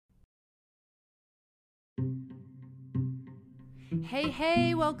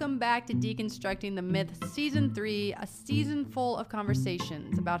Hey, welcome back to Deconstructing the Myth Season 3, a season full of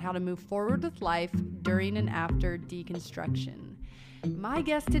conversations about how to move forward with life during and after deconstruction. My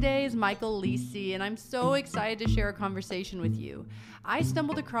guest today is Michael Lecy, and I'm so excited to share a conversation with you. I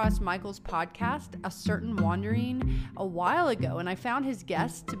stumbled across Michael's podcast, A Certain Wandering, a while ago, and I found his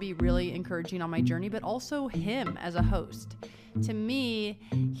guests to be really encouraging on my journey, but also him as a host. To me,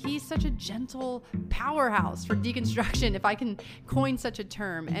 he's such a gentle powerhouse for deconstruction, if I can coin such a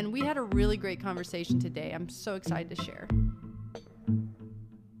term. And we had a really great conversation today. I'm so excited to share.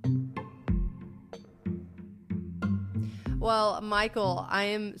 Well, Michael, I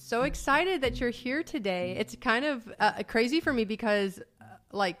am so excited that you're here today. It's kind of crazy for me because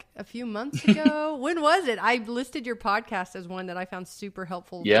like a few months ago, when was it? I listed your podcast as one that I found super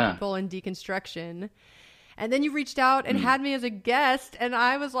helpful for people in deconstruction. And then you reached out and had me as a guest, and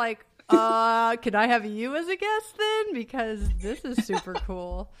I was like, could I have you as a guest then? Because this is super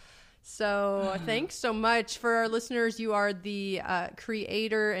cool. So thanks so much. For our listeners, you are the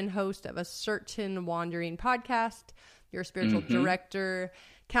creator and host of A Certain Wandering podcast. You're a spiritual director,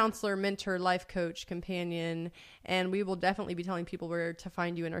 counselor, mentor, life coach, companion, and we will definitely be telling people where to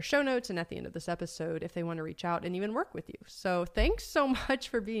find you in our show notes and at the end of this episode if they want to reach out and even work with you. So thanks so much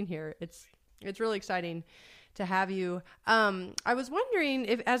for being here. It's really exciting to have you. I was wondering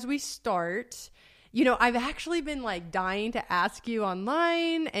if, as we start, I've actually been like dying to ask you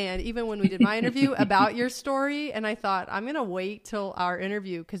online and even when we did my interview about your story. And I thought I'm going to wait till our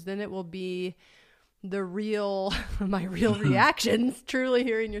interview because then it will be my real reactions, truly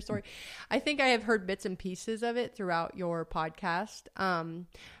hearing your story. I think I have heard bits and pieces of it throughout your podcast.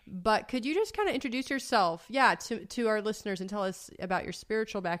 But could you just kind of introduce yourself, to our listeners and tell us about your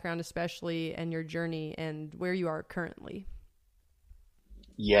spiritual background, especially, and your journey and where you are currently?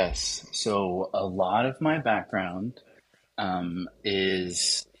 Yes. So a lot of my background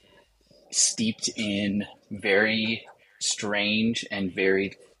is steeped in very strange and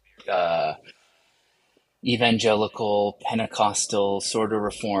very evangelical, Pentecostal, sort of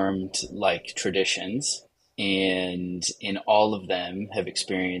reformed like traditions. And in all of them have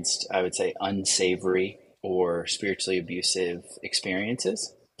experienced, I would say, unsavory or spiritually abusive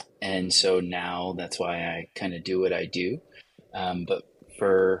experiences. And so now that's why I kind of do what I do. But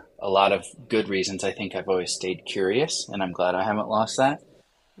for a lot of good reasons, I think I've always stayed curious, and I'm glad I haven't lost that.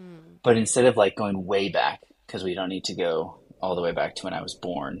 But instead of like going way back, because we don't need to go all the way back to when I was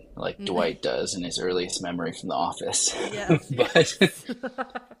born, like Dwight does in his earliest memory from The Office. Yes.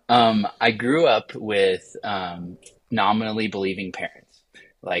 But I grew up with nominally believing parents.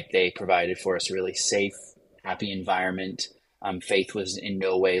 Like they provided for us a really safe, happy environment. Faith was in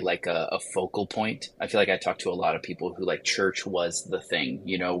no way like a focal point. I feel like I talked to a lot of people who like church was the thing,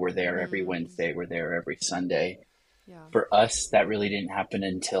 we're there every Wednesday, we're there every Sunday. Yeah. For us, that really didn't happen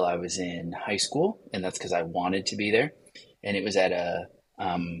until I was in high school. And that's because I wanted to be there. And it was at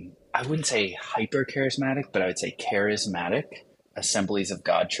I wouldn't say hyper charismatic, but I would say charismatic Assemblies of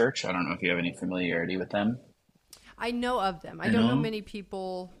God Church. I don't know if you have any familiarity with them. I know of them. I don't know many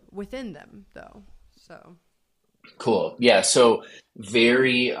people within them, though. So cool. Yeah. So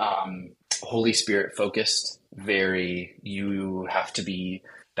very Holy Spirit focused. You have to be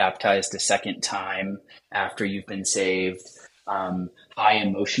baptized a second time after you've been saved. High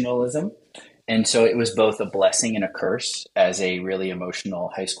emotionalism. And so it was both a blessing and a curse as a really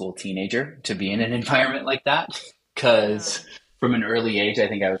emotional high school teenager to be in an environment like that. Because from an early age, I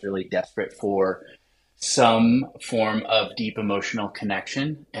think I was really desperate for some form of deep emotional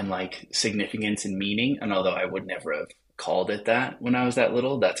connection and like significance and meaning. And although I would never have called it that when I was that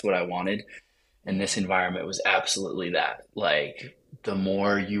little, that's what I wanted. And this environment was absolutely that. Like the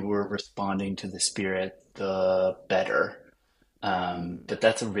more you were responding to the Spirit, the better. But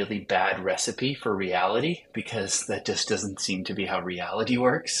that's a really bad recipe for reality because that just doesn't seem to be how reality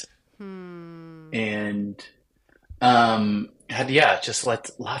works. And just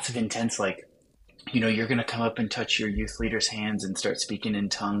lots of intense, like, you're going to come up and touch your youth leader's hands and start speaking in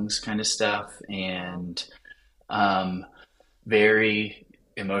tongues kind of stuff. And very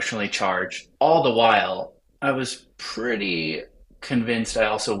emotionally charged. All the while, I was pretty convinced I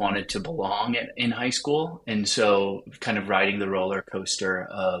also wanted to belong in high school. And so kind of riding the roller coaster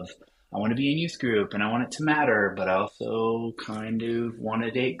of I want to be in youth group and I want it to matter, but I also kind of want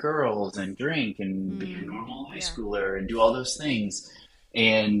to date girls and drink and be a normal high schooler and do all those things.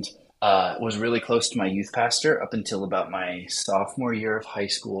 And was really close to my youth pastor up until about my sophomore year of high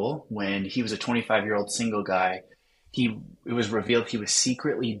school when he was a 25-year-old single guy. It was revealed he was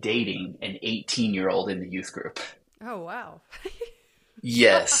secretly dating an 18-year-old in the youth group. Oh, wow.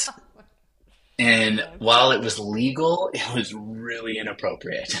 Yes. And while it was legal, it was really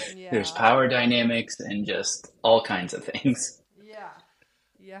inappropriate. There's Yeah. power dynamics and just all kinds of things. Yeah.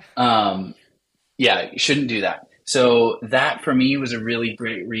 Yeah. Um, yeah, you shouldn't do that. So that for me was a really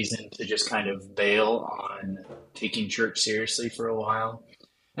great reason to just kind of bail on taking church seriously for a while.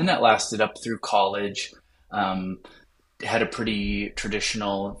 And that lasted up through college. Um, had a pretty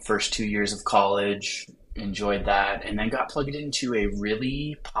traditional first 2 years of college, enjoyed that, and then got plugged into a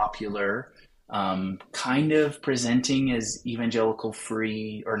really popular, kind of presenting as evangelical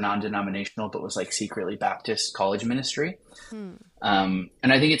free or non-denominational, but was like secretly Baptist college ministry. Hmm.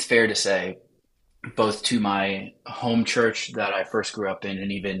 And I think it's fair to say, both to my home church that I first grew up in,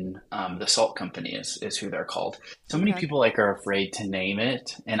 and even the Salt Company is who they're called. So many Okay. people like are afraid to name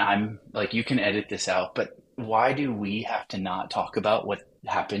it, and I'm like, you can edit this out, but why do we have to not talk about what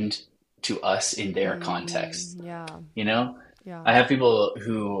happened to us in their context? Yeah. You know, Yeah. I have people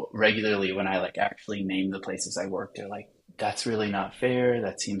who regularly, when I like actually name the places I work, they're like, "That's really not fair.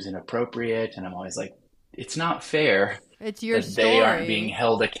 That seems inappropriate," and I'm always like, "It's not fair." It's your That they aren't being story.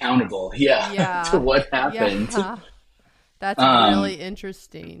 held accountable, yeah, to Yeah. what happened. Yeah. That's really Um,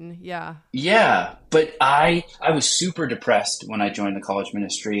 interesting. Yeah. yeah, but I was super depressed when I joined the college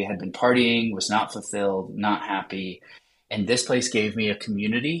ministry, had been partying, was not fulfilled, not happy. And this place gave me a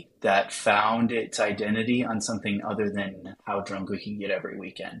community that found its identity on something other than how drunk we can get every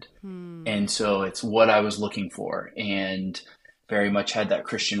weekend. Hmm. And so it's what I was looking for, and very much had that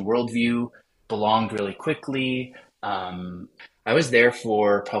Christian worldview, belonged really quickly. Um, I was there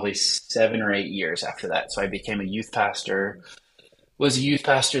for probably 7 or 8 years after that. So I became a youth pastor, was a youth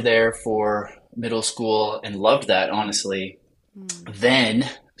pastor there for middle school and loved that, honestly. Hmm. Then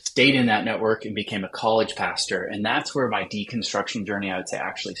stayed in that network and became a college pastor. And that's where my deconstruction journey, I would say,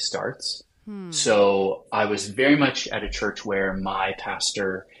 actually starts. Hmm. So I was very much at a church where my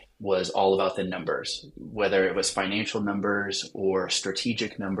pastor was all about the numbers, whether it was financial numbers or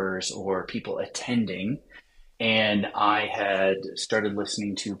strategic numbers or people attending. And I had started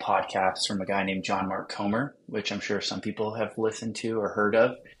listening to podcasts from a guy named John Mark Comer, which I'm sure some people have listened to or heard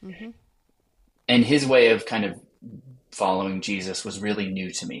of. Mm-hmm. And his way of kind of following Jesus was really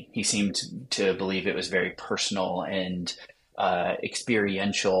new to me. He seemed to believe it was very personal and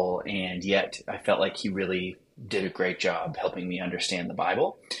experiential, and yet I felt like he really did a great job helping me understand the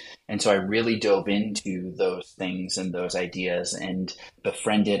Bible. And so I really dove into those things and those ideas and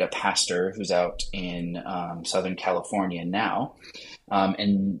befriended a pastor who's out in Southern California now.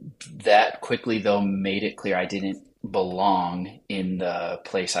 And that quickly, though, made it clear I didn't belong in the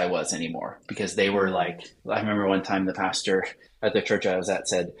place I was anymore, because they were Hmm. like, I remember one time the pastor at the church I was at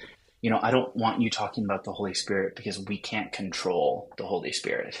said, I don't want you talking about the Holy Spirit because we can't control the Holy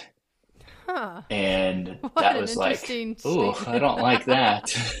Spirit. Huh. And What that an was like, interesting oh, I statement. don't like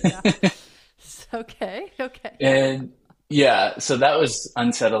that. Yeah. Okay. Okay. And yeah, so that was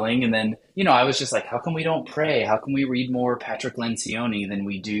unsettling. And then, I was just like, how come we don't pray? How come we read more Patrick Lencioni than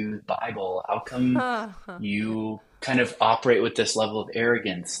we do the Bible? How come Huh. Huh. Yeah. you kind of operate with this level of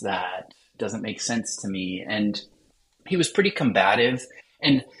arrogance that doesn't make sense to me? And he was pretty combative.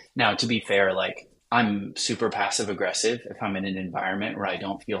 And now, to be fair, like, I'm super passive aggressive if I'm in an environment where I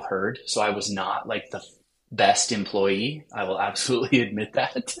don't feel heard. So I was not like the best employee. I will absolutely admit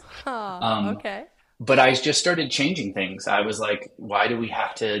that. Huh. Um, Okay. but I just started changing things. I was like, why do we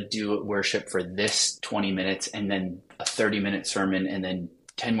have to do worship for this 20 minutes and then a 30-minute sermon and then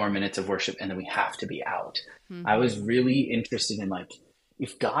 10 more minutes of worship and then we have to be out? I was Mm-hmm. really interested in like,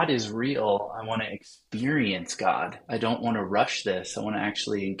 if God is real, I want to experience God. I don't want to rush this. I want to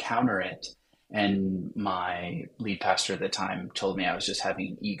actually encounter it. And my lead pastor at the time told me I was just having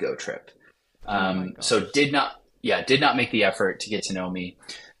an ego trip. Oh my So gosh. did not make the effort to get to know me.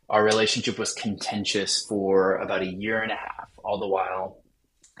 Our relationship was contentious for about a year and a half. All the while,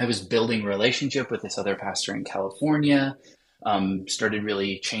 I was building relationship with this other pastor in California. Started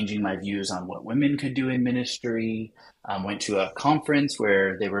really changing my views on what women could do in ministry. Went to a conference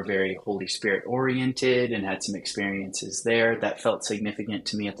where they were very Holy Spirit oriented and had some experiences there that felt significant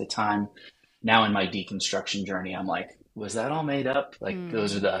to me at the time. Now in my deconstruction journey, I'm like, was that all made up? Like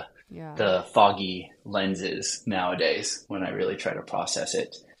those are Hmm. Yeah. the foggy lenses nowadays when I really try to process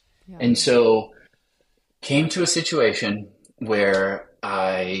it. Yeah. And so came to a situation where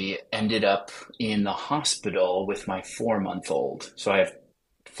I ended up in the hospital with my 4 month old. So I have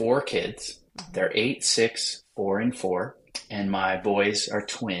four kids. Hmm. They're 8, 6, 4, and 4. And my boys are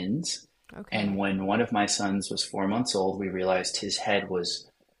twins. And Okay. when one of my sons was 4 months old, we realized his head was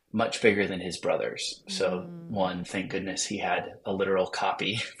much bigger than his brothers. So, Mm. one, thank goodness he had a literal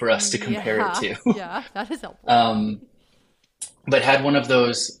copy for us to compare it Yeah. to. Yeah. That is helpful. Um, but had one of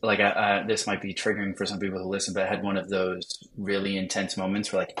those, like, this might be triggering for some people who listen, but I had one of those really intense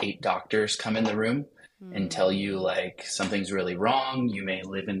moments where like 8 doctors come in the room and tell you Mm, like something's really wrong. You may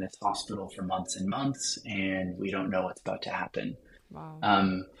live in this hospital for months and months, and we don't know what's about to happen. wow.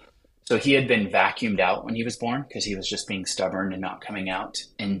 Um, so he had been vacuumed out when he was born because he was just being stubborn and not coming out.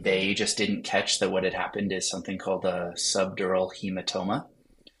 And Hmm. they just didn't catch that what had happened is something called a subdural hematoma.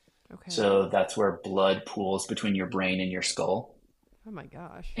 Okay. So that's where blood pools between your brain and your skull. Oh my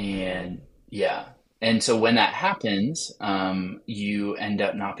gosh. Okay. And yeah. And so when that happens, you end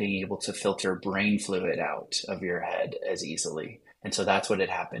up not being able to filter brain fluid out of your head as easily. And so that's what had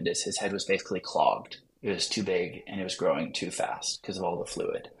happened is his head was basically clogged. It was too big and it was growing too fast because of all the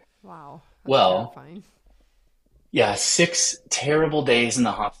fluid. Wow. That's Well, terrifying. yeah, 6 terrible days in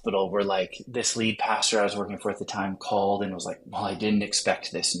the hospital where like this lead pastor I was working for at the time called and was like, "Well, I didn't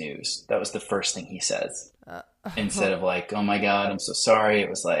expect this news." That was the first thing he says. Uh, Instead of like, "Oh my God, I'm so sorry." It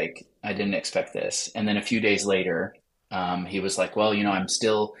was like, "I didn't expect this." And then a few days later, he was like, "Well, I'm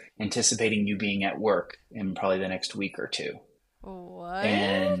still anticipating you being at work in probably the next week or two." what?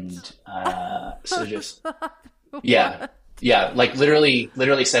 And so just yeah. What? Yeah, like literally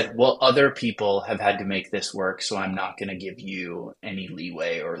said, well, other people have had to make this work, so I'm not going to give you any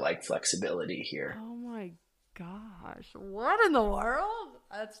leeway or like flexibility here. Oh my gosh. What in the world?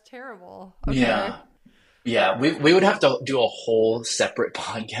 That's terrible. Okay. Yeah. Yeah, we would have to do a whole separate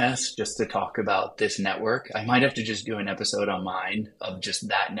podcast just to talk about this network. I might have to just do an episode on mine of just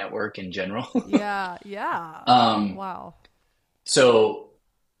that network in general. Yeah. Yeah. Um, Wow. so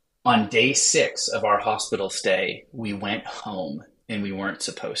on day 6 of our hospital stay, we went home and we weren't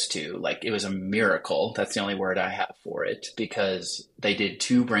supposed to. Like it was a miracle. That's the only word I have for it because they did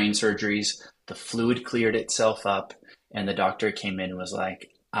 2 brain surgeries. The fluid cleared itself up, and the doctor came in and was like,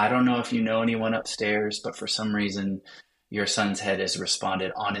 "I don't know if you know anyone upstairs, but for some reason, your son's head has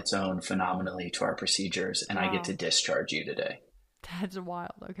responded on its own phenomenally to our procedures, and I get to Wow. discharge you today." That's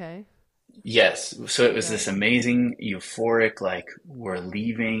wild. Okay. Yes. So it was Yeah. this amazing, euphoric, like, we're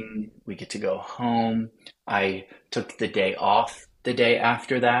leaving, we get to go home. I took the day off the day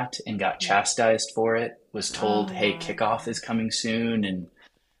after that and got chastised for it. Was told, Oh "Hey, my kickoff is gosh. coming soon, and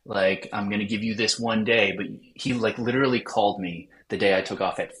like, I'm going to give you this one day." But he, like, literally called me the day I took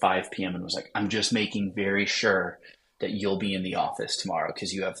off at 5 p.m. and was like, "I'm just making very sure that you'll be in the office tomorrow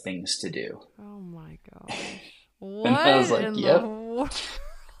because you have things to do." Oh my gosh. And What I was like, in the "Yep." world?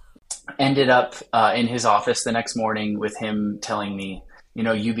 Ended up in his office the next morning with him telling me,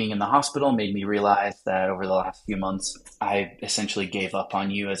 "You being in the hospital made me realize that over the last few months, I essentially gave up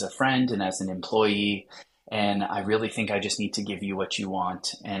on you as a friend and as an employee. And I really think I just need to give you what you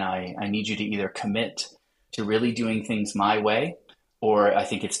want. And I need you to either commit to really doing things my way, or I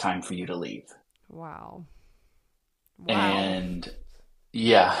think it's time for you to leave." Wow. Wow. And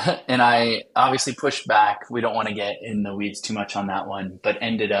yeah, and I obviously pushed back. We don't want to get in the weeds too much on that one, but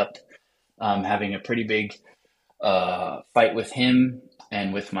ended up having a pretty big fight with him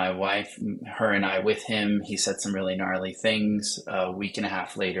and with my wife, her and I with him. He said some really gnarly things. A week and a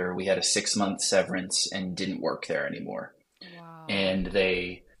half later, we had a 6 month severance and didn't work there anymore. Wow. And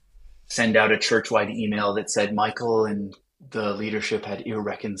they send out a church-wide email that said Michael and the leadership had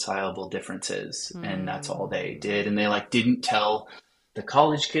irreconcilable differences, and that's all they did. Hmm. And they like didn't tell the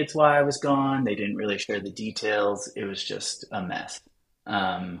college kids why I was gone. They didn't really share the details. It was just a mess.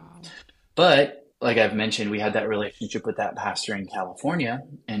 Um, Wow. but like I've mentioned, we had that relationship with that pastor in California.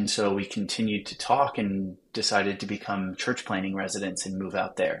 And so we continued to talk and decided to become church planting residents and move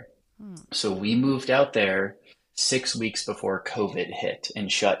out there. Hmm. So we moved out there 6 weeks before COVID hit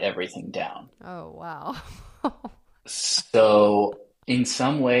and shut everything down. Oh wow. So in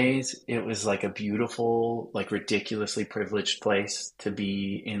some ways, it was like a beautiful, like ridiculously privileged place to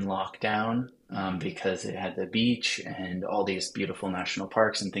be in lockdown, Hmm. because it had the beach and all these beautiful national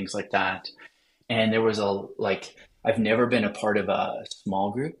parks and things like that. And there was I've never been a part of a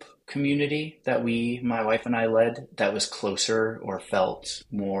small group community that my wife and I led that was closer or felt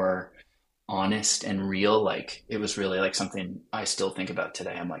more honest and real. Like it was really like something I still think about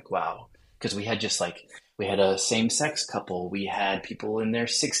today. I'm like, wow. Because we had a same sex couple, we had people in their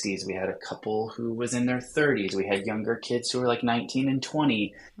 60s, we had a couple who was in their 30s, we had younger kids who were like 19 and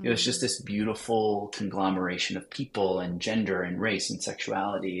 20. It was just Hmm. this beautiful conglomeration of people and gender and race and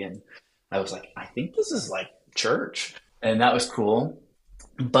sexuality. And I was like, I think this is like church. And that was cool.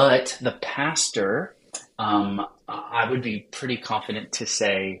 But the pastor, I would be pretty confident to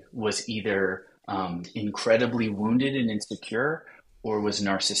say, was either incredibly wounded and insecure or was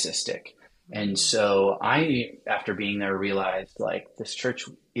narcissistic. And Hmm. so after being there, realized like this church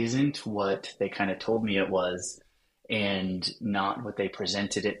isn't what they kind of told me it was. and not what they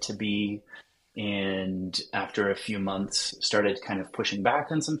presented it to be. And after a few months, started kind of pushing back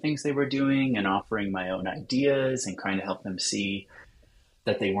on some things they were doing and offering my own ideas and trying to help them see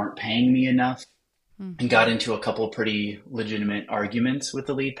that they weren't paying me enough, and got into a couple pretty legitimate arguments with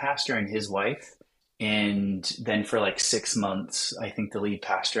the lead pastor and his wife. And then for like 6 months, I think the lead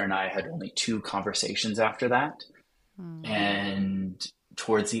pastor and I had only 2 conversations after that. And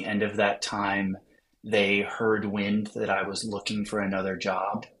towards the end of that time, they heard wind that I was looking for another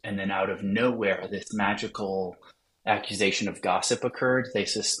job. And then out of nowhere, this magical accusation of gossip occurred. They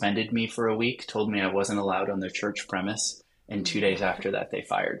suspended me for a week, told me I wasn't allowed on their church premise. And 2 days after that, they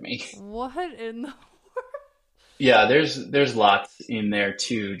fired me. What in the world? Yeah, there's lots in there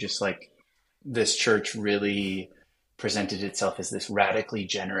too. Just like this church really presented itself as this radically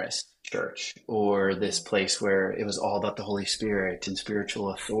generous church, or this place where it was all about the Holy Spirit and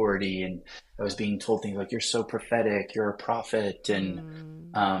spiritual authority. And I was being told things like, you're so prophetic, you're a prophet.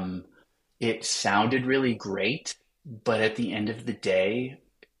 And it sounded really great. But at the end of the day,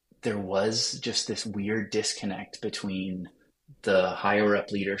 there was just this weird disconnect between the higher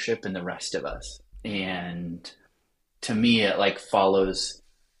up leadership and the rest of us. And to me, it like follows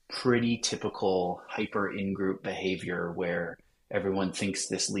pretty typical hyper in-group behavior where everyone thinks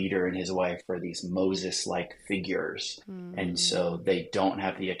this leader and his wife are these Moses-like figures. And so they don't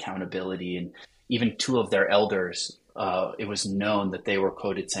have the accountability. And even 2 of their elders, it was known that they were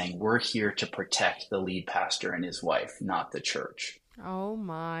quoted saying, we're here to protect the lead pastor and his wife, not the church. Oh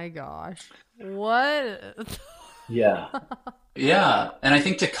my gosh. What? Yeah. Yeah. And I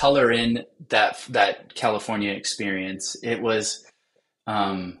think to color in that California experience, it was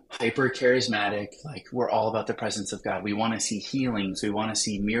hyper charismatic. Like, we're all about the presence of God. We want to see healings. We want to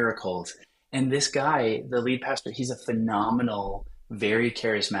see miracles. And this guy, the lead pastor, he's a phenomenal, very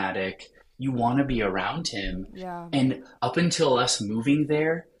charismatic. You want to be around him. Yeah. And up until us moving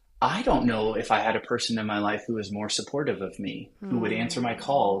there, I don't know if I had a person in my life who was more supportive of me, who would answer my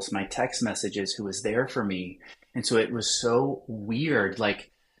calls, my text messages, who was there for me. And so it was so weird.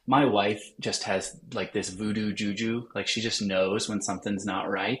 Like, my wife just has like this voodoo juju. Like, she just knows when something's not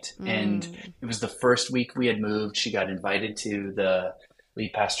right. And it was the first week we had moved. She got invited to the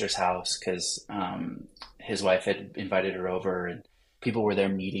lead pastor's house because his wife had invited her over, and people were there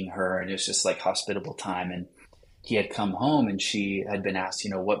meeting her, and it was just like hospitable time. And he had come home, and she had been asked,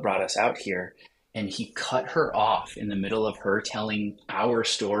 what brought us out here? And he cut her off in the middle of her telling our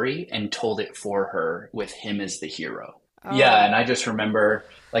story and told it for her with him as the hero. Oh. Yeah. And I just remember,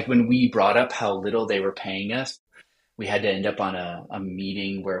 like, when we brought up how little they were paying us, we had to end up on a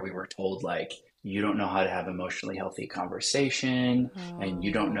meeting where we were told, like, you don't know how to have emotionally healthy conversation, and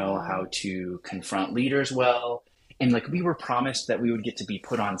you don't know how to confront leaders well. And like, we were promised that we would get to be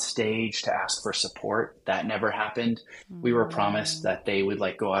put on stage to ask for support. That never happened. We were promised that they would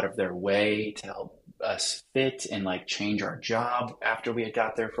like go out of their way to help us fit and like change our job after we had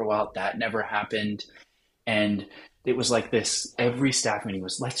got there for a while. That never happened. And it was like this, every staff meeting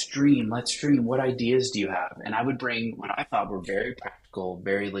was, let's dream. What ideas do you have? And I would bring what I thought were very practical,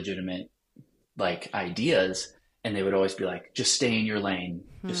 very legitimate like ideas. And they would always be like, just stay in your lane,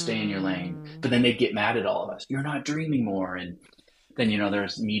 just stay in your lane. But then they'd get mad at all of us. You're not dreaming more. And then,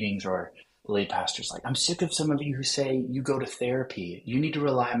 there's meetings where the lead pastor's like, I'm sick of some of you who say you go to therapy. You need to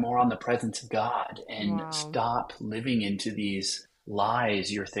rely more on the presence of God and stop living into these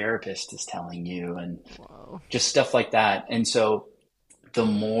lies your therapist is telling you, and just stuff like that. And so the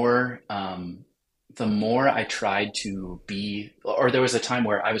more I tried to be, or there was a time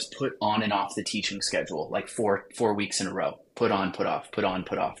where I was put on and off the teaching schedule, like four weeks in a row, put on, put off, put on,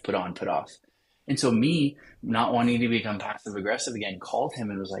 put off, put on, put off. And so me not wanting to become passive aggressive again, called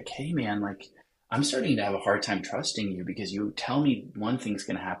him and was like, hey man, like, I'm starting to have a hard time trusting you because you tell me one thing's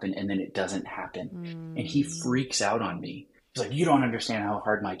going to happen and then it doesn't happen. And he freaks out on me. He's like, you don't understand how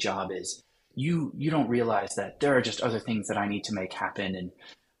hard my job is. You don't realize that there are just other things that I need to make happen. And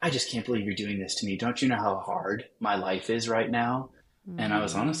I just can't believe you're doing this to me. Don't you know how hard my life is right now? And I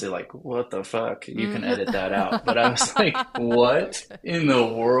was honestly like, what the fuck? You can edit that out. But I was like, what in the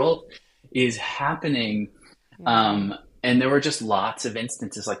world is happening? And there were just lots of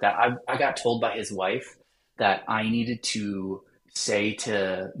instances like that. I got told by his wife that I needed to say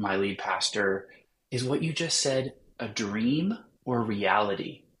to my lead pastor, is what you just said a dream or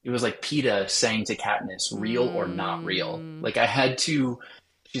reality? It was like PETA saying to Katniss, real or not real? Like I had to,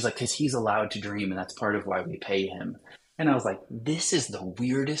 she's like, because he's allowed to dream and that's part of why we pay him. And I was like, this is the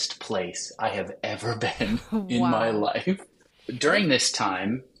weirdest place I have ever been in my life. During this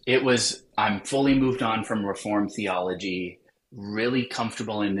time, it was, I'm fully moved on from Reformed theology. really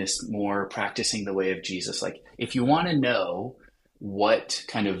comfortable in this more practicing the way of Jesus. Like, if you want to know what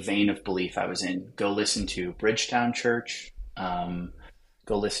kind of vein of belief I was in, go listen to Bridgetown Church,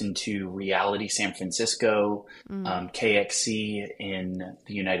 go listen to Reality San Francisco, KXC in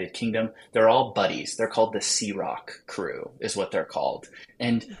the United Kingdom. They're all buddies. They're called the Sea Rock Crew, is what they're called.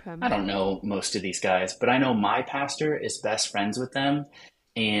 And I don't know most of these guys, but I know my pastor is best friends with them.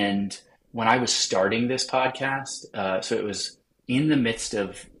 And when I was starting this podcast, so it was in the midst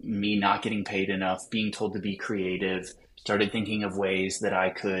of me not getting paid enough, being told to be creative, started thinking of ways that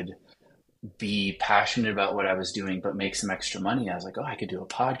I could be passionate about what I was doing, but make some extra money. I was like, oh, I could do a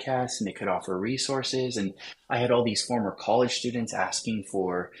podcast and it could offer resources. And I had all these former college students asking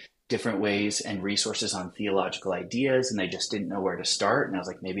for different ways and resources on theological ideas, and they just didn't know where to start. And I was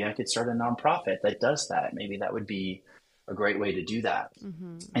like, maybe I could start a nonprofit that does that. Maybe that would be a great way to do that.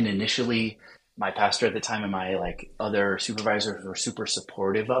 And initially, my pastor at the time and my other supervisors were super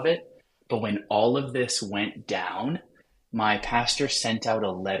supportive of it. But when all of this went down, my pastor sent out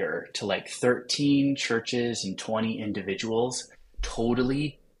a letter to 13 churches and 20 individuals,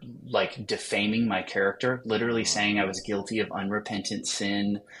 totally defaming my character, literally saying I was guilty of unrepentant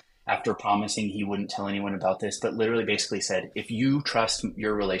sin after promising he wouldn't tell anyone about this, but literally basically said, if you trust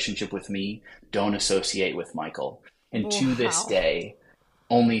your relationship with me, don't associate with Michael. And to this day,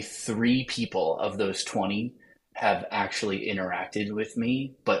 only 3 people of those 20 have actually interacted with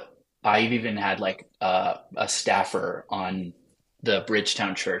me, but I've even had a staffer on the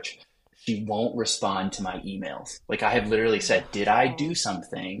Bridgetown Church. She won't respond to my emails. I have literally said, did I do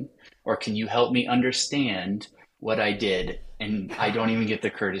something, or can you help me understand what I did? And I don't even get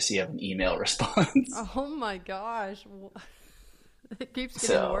the courtesy of an email response. Oh my gosh. It keeps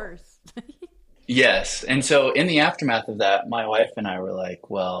getting worse. Yes. And so in the aftermath of that, my wife and I were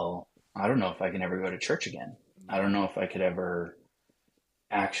like, well, I don't know if I can ever go to church again. I don't know if I could ever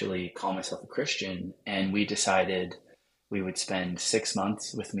actually call myself a Christian. And we decided we would spend 6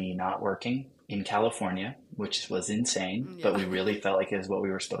 months with me not working in California, which was insane, but we really felt like it was what we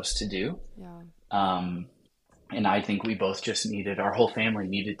were supposed to do. And I think we both just our whole family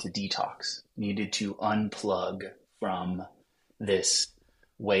needed to detox, needed to unplug from this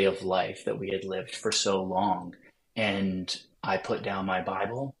way of life that we had lived for so long. And I put down my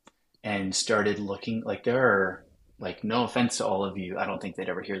Bible and started looking. There are, no offense to all of you, I don't think they'd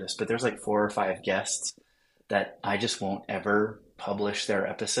ever hear this, but there's 4 or 5 guests that I just won't ever publish their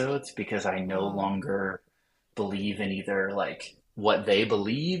episodes because I no longer believe in either what they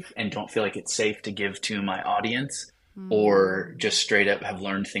believe and don't feel like it's safe to give to my audience, or just straight up have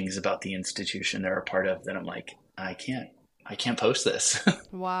learned things about the institution they're a part of that I'm like, I can't post this.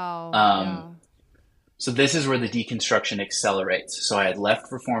 Wow. So this is where the deconstruction accelerates. So I had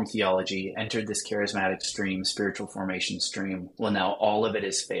left Reformed theology, entered this charismatic stream, spiritual formation stream. Well, now all of it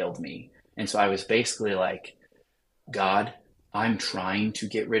has failed me. And so I was basically like, God, I'm trying to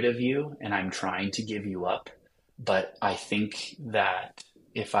get rid of you and I'm trying to give you up. But I think that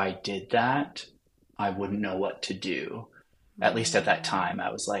if I did that, I wouldn't know what to do. At least at that time,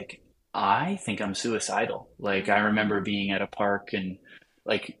 I was like, I think I'm suicidal. I remember being at a park and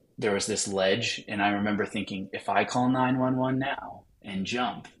there was this ledge, and I remember thinking, if I call 911 now and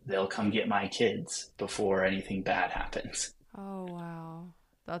jump, they'll come get my kids before anything bad happens. Oh, wow.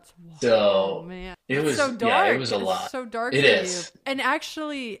 That's so, man. It was so dark. Yeah, it was a lot. It's so dark it for is. you. And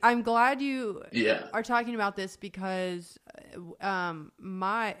actually, I'm glad you are talking about this because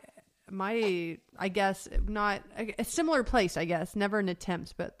my I guess not a similar place, I guess, never an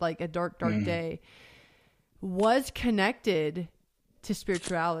attempt, but a dark day was connected to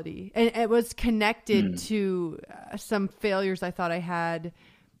spirituality, and it was connected to some failures I thought I had,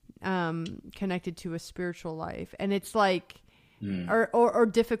 connected to a spiritual life. And it's or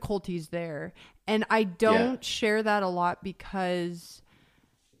difficulties there. And I don't share that a lot because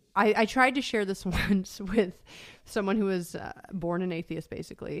I tried to share this once with someone who was born an atheist,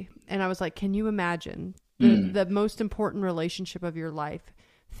 basically. And I was like, can you imagine the most important relationship of your life,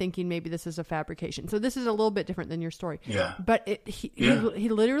 thinking maybe this is a fabrication? So this is a little bit different than your story. Yeah. But he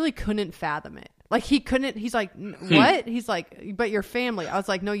literally couldn't fathom it. He's like, what? He's like, but your family. I was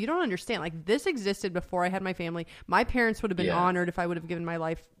like, no, you don't understand. This existed before I had my family. My parents would have been honored if I would have given my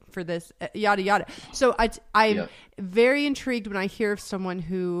life for this, yada, yada. So I'm very intrigued when I hear of someone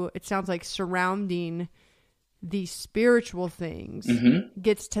who, it sounds like, surrounding these spiritual things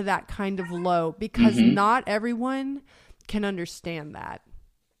gets to that kind of low, because not everyone can understand that.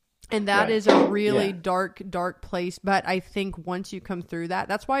 And that Right. is a really Yeah. dark place. But I think once you come through that,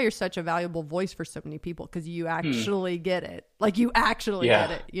 that's why you're such a valuable voice for so many people, because you actually get it. Like, you actually Yeah.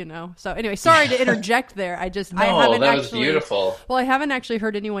 get it, you know? So anyway, sorry to interject there. I No, haven't that was actually, beautiful. well, I haven't actually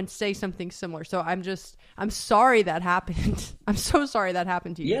heard anyone say something similar. So I'm sorry that happened. I'm so sorry that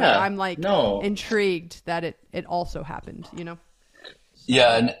happened to you. But Yeah. I'm like No. intrigued that it also happened, you know?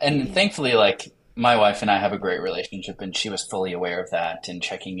 Yeah, and thankfully, like, my wife and I have a great relationship, and she was fully aware of that and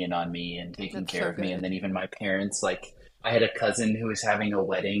checking in on me and taking That's care so of me. And good. then even my parents, like, I had a cousin who was having a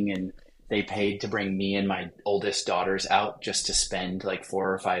wedding, and they paid to bring me and my oldest daughters out just to spend like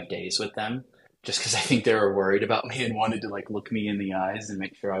 4 or 5 days with them, just because I think they were worried about me and wanted to like look me in the eyes and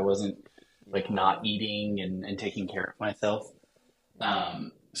make sure I wasn't like not eating and taking care of myself.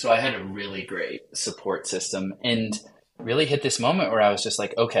 So I had a really great support system, and really hit this moment where I was just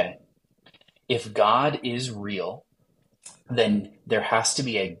like, okay, if God is real, then there has to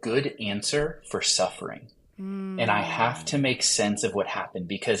be a good answer for suffering. And I have to make sense of what happened,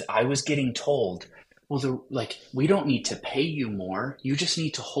 because I was getting told, well, we don't need to pay you more. You just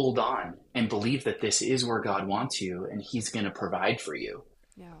need to hold on and believe that this is where God wants you and he's going to provide for you.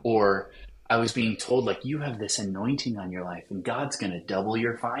 Yeah. Or I was being told, like, you have this anointing on your life and God's going to double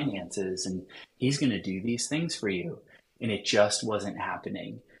your finances and he's going to do these things for you. And it just wasn't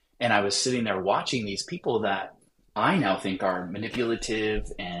happening. And I was sitting there watching these people that I now think are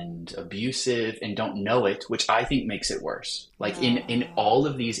manipulative and abusive and don't know it, which I think makes it worse. Like, in all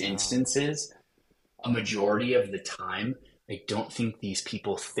of these instances, a majority of the time, I don't think these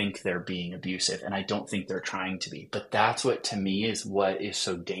people think they're being abusive, and I don't think they're trying to be. But that's what, to me, is what is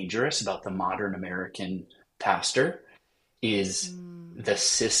so dangerous about the modern American pastor, is the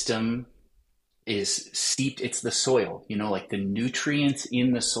system is seeped. It's the soil, you know, like the nutrients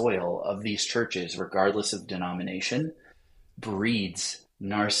in the soil of these churches, regardless of denomination, breeds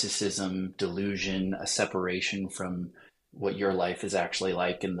narcissism, delusion, a separation from what your life is actually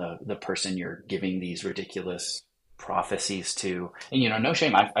like and the person you're giving these ridiculous prophecies to. And, you know, no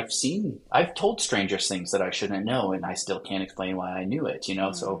shame. I've told strangers things that I shouldn't know, and I still can't explain why I knew it, you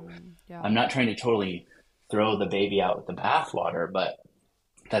know? So Yeah. I'm not trying to totally throw the baby out with the bathwater, but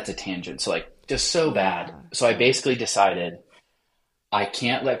that's a tangent. So, like, just so bad. So I basically decided I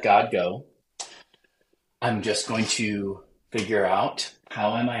can't let God go. I'm just going to figure out,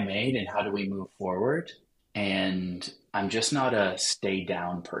 how am I made and how do we move forward? And I'm just not a stay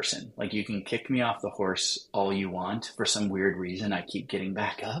down person. Like, you can kick me off the horse all you want. For some weird reason, I keep getting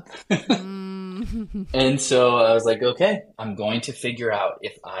back up. And so I was like, okay, I'm going to figure out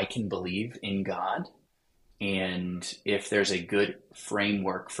if I can believe in God and if there's a good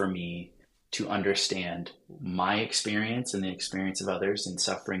framework for me to understand my experience and the experience of others in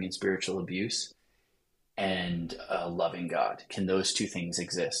suffering and spiritual abuse and loving God. Can those two things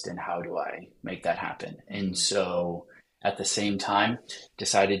exist, and how do I make that happen? And so at the same time,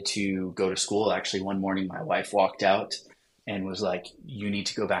 decided to go to school. Actually, one morning my wife walked out and was like, you need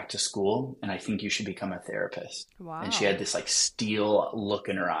to go back to school, and I think you should become a therapist. Wow. And she had this like steel look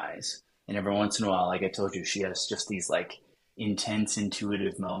in her eyes. And every once in a while, like I told you, she has just these like intense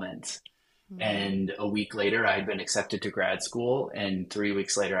intuitive moments. And a week later, I had been accepted to grad school, and 3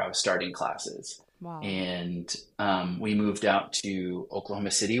 weeks later, I was starting classes. Wow. And we moved out to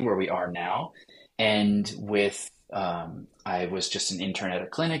Oklahoma City, where we are now. And I was just an intern at a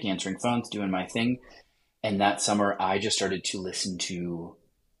clinic, answering phones, doing my thing. And that summer, I just started to listen to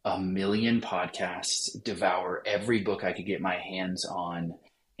a million podcasts, devour every book I could get my hands on.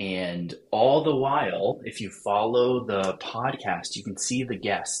 And all the while, if you follow the podcast, you can see the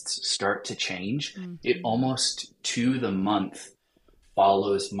guests start to change. It almost to the month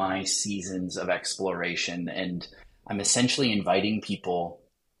follows my seasons of exploration. And I'm essentially inviting people,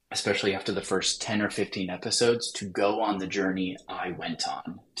 especially after the first 10 or 15 episodes, to go on the journey I went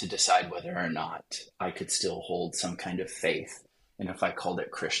on to decide whether or not I could still hold some kind of faith, and if I called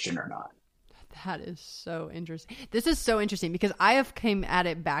it Christian or not. That is so interesting. This is so interesting because I have came at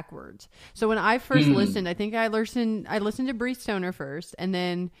it backwards. So when I first listened, I think I listened to Bree Stoner first, and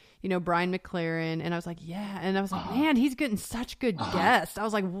then, you know, Brian McLaren, and I was like, yeah. And I was like, man, he's getting such good guests. I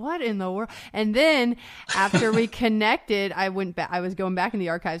was like, what in the world? And then after we connected, I went back, I was going back in the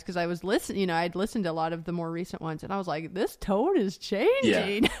archives because I was listening, you know, I'd listened to a lot of the more recent ones, and I was like, this tone is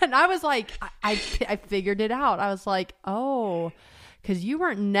changing. Yeah. And I was like, I figured it out. I was like, oh, because you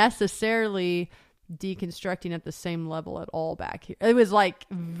weren't necessarily deconstructing at the same level at all back here. It was like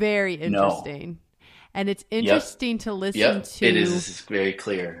very interesting. No. And it's interesting to listen to. It is very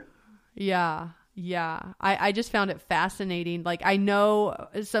clear. Yeah. Yeah. I just found it fascinating. Like, I know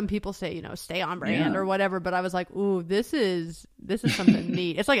some people say, stay on brand or whatever, but I was like, ooh, this is something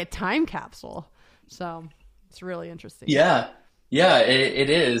neat. It's like a time capsule. So it's really interesting. Yeah. Yeah, it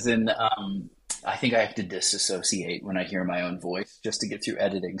is. And I think I have to disassociate when I hear my own voice just to get through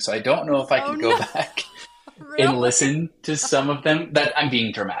editing. So I don't know if I Oh, can go no. back and Really? listen to some of them. That I'm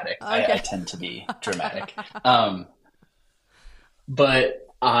being dramatic. I Okay. tend to be dramatic. But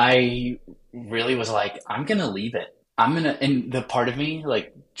I really was like, I'm gonna leave it. And the part of me,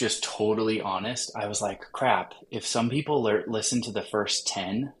 like, just totally honest, I was like, crap, if some people listen to the first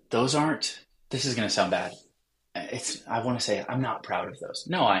 10, this is gonna sound bad. I want to say I'm not proud of those.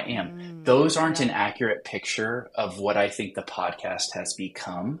 No, I am. Those aren't Yeah. an accurate picture of what I think the podcast has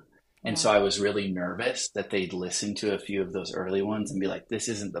become. And Yeah. so I was really nervous that they'd listen to a few of those early ones and be like, this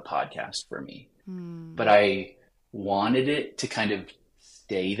isn't the podcast for me. But I wanted it to kind of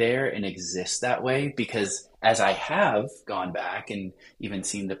stay there and exist that way because as I have gone back and even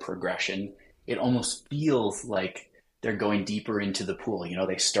seen the progression, it almost feels like they're going deeper into the pool.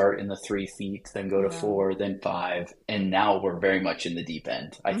 They start in the 3 feet, then go to Yeah. 4, then 5, and now we're very much in the deep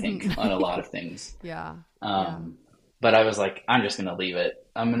end, I think, on a lot of things. Yeah. Yeah. But I was like, I'm just going to leave it.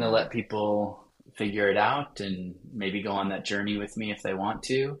 I'm going to Yeah. let people figure it out and maybe go on that journey with me if they want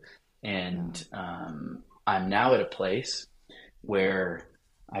to. And I'm now at a place where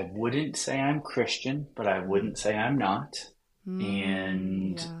I wouldn't say I'm Christian, but I wouldn't say I'm not.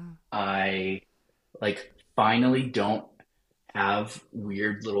 And Yeah. I finally don't have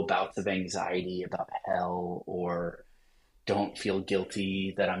weird little bouts of anxiety about hell or don't feel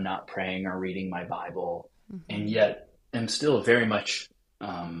guilty that I'm not praying or reading my Bible. And yet am still very much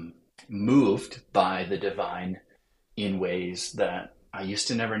moved by the divine in ways that I used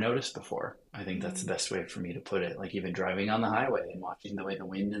to never notice before. I think that's the best way for me to put it. Like even driving on the highway and watching the way the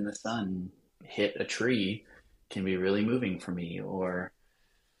wind and the sun hit a tree can be really moving for me, or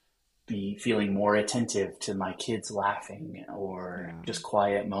be feeling more attentive to my kids laughing or just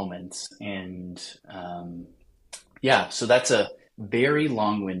quiet moments. And so that's a very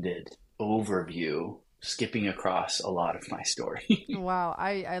long-winded overview, skipping across a lot of my story. Wow,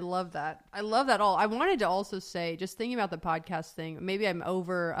 I love that. I love that all. I wanted to also say, just thinking about the podcast thing, maybe I'm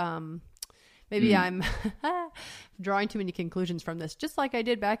I'm drawing too many conclusions from this, just like I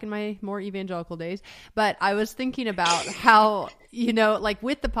did back in my more evangelical days. But I was thinking about how, like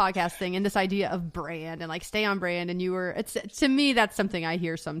with the podcast thing and this idea of brand and like stay on brand, and to me, that's something I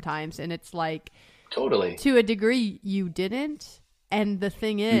hear sometimes. And it's like, Totally. to a degree you didn't. And the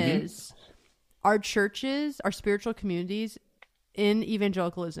thing is, our churches, our spiritual communities in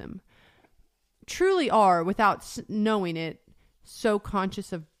evangelicalism truly are, without knowing it, so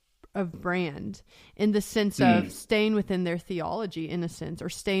conscious of brand in the sense of staying within their theology, in a sense, or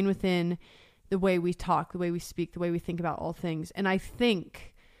staying within the way we talk, the way we speak, the way we think about all things. And I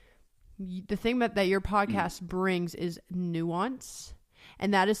think the thing that your podcast brings is nuance.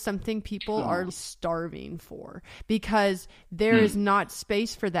 And that is something people are starving for, because there is not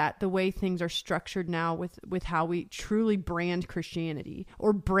space for that the way things are structured now with how we truly brand Christianity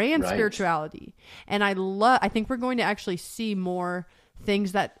or brand spirituality. And I think we're going to actually see more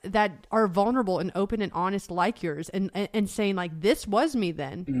things that are vulnerable and open and honest like yours, and saying like, this was me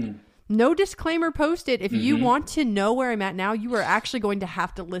then. No disclaimer posted. If you want to know where I'm at now, you are actually going to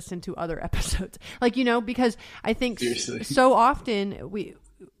have to listen to other episodes. Because I think so often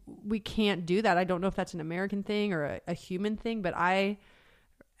we can't do that. I don't know if that's an American thing or a human thing, but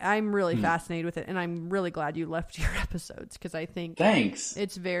I'm really fascinated with it. And I'm really glad you left your episodes, because I think Thanks.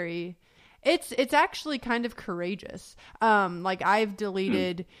 it's very, it's actually kind of courageous. Like I've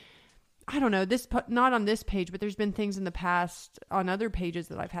deleted, I don't know, not on this page, but there's been things in the past on other pages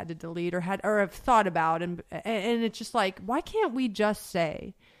that I've had to delete or have thought about. And it's just like, why can't we just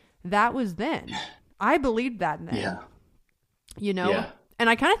say that was then? I believed that then, Yeah. And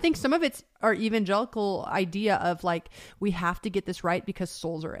I kind of think some of it's our evangelical idea of like, we have to get this right because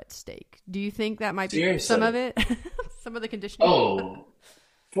souls are at stake. Do you think that might be some of it? Some of the conditioning? Oh,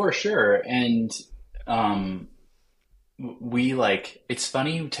 for sure. And it's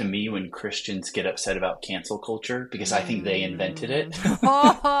funny to me when Christians get upset about cancel culture, because I think they invented it.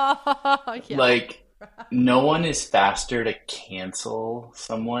 Like, no one is faster to cancel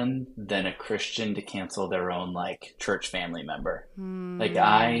someone than a Christian to cancel their own like church family member.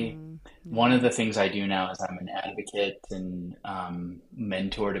 One of the things I do now is I'm an advocate and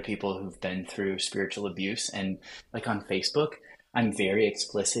mentor to people who've been through spiritual abuse. And like on Facebook, I'm very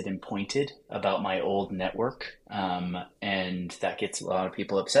explicit and pointed about my old network. And that gets a lot of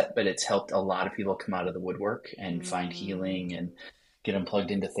people upset, but it's helped a lot of people come out of the woodwork and find healing. And get them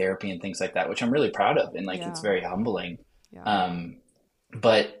plugged into therapy and things like that, which I'm really proud of. And like, it's Yeah. very humbling. Yeah.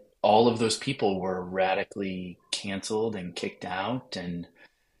 But all of those people were radically canceled and kicked out. And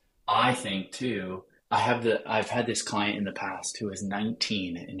I think too, I've had this client in the past who is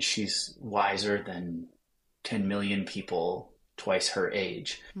 19 and she's wiser than 10 million people twice her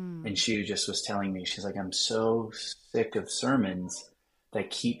age. And she just was telling me, she's like, I'm so sick of sermons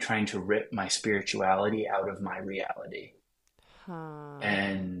that keep trying to rip my spirituality out of my reality.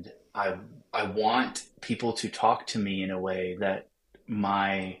 And I want people to talk to me in a way that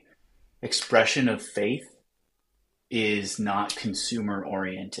my expression of faith is not consumer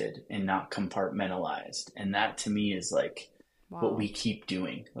oriented and not compartmentalized. And that to me is like what we keep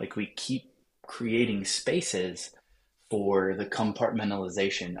doing. Like we keep creating spaces for the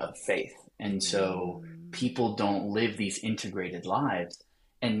compartmentalization of faith. And so people don't live these integrated lives.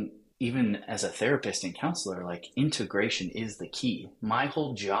 And even as a therapist and counselor, like integration is the key. My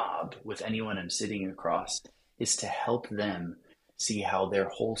whole job with anyone I'm sitting across is to help them see how their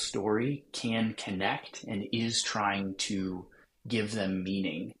whole story can connect and is trying to give them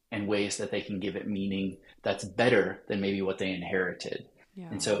meaning and ways that they can give it meaning that's better than maybe what they inherited. Yeah.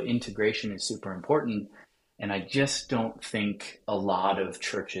 And so integration is super important. And I just don't think a lot of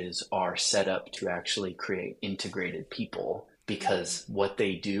churches are set up to actually create integrated people, because what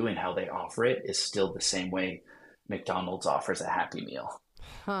they do and how they offer it is still the same way McDonald's offers a Happy Meal.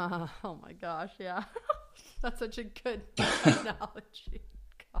 Oh my gosh, yeah. That's such a good analogy.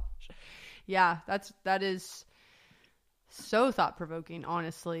 Gosh. Yeah, that is so thought-provoking,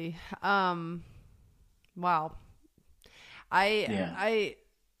 honestly. Wow. I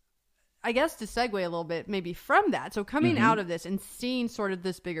guess to segue a little bit maybe from that, so coming out of this and seeing sort of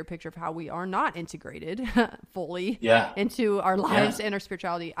this bigger picture of how we are not integrated fully into our lives and our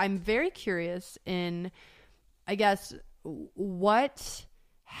spirituality, I'm very curious in, I guess, what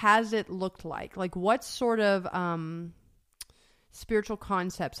has it looked like? Like what sort of spiritual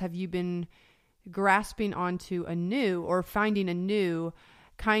concepts have you been grasping onto anew or finding anew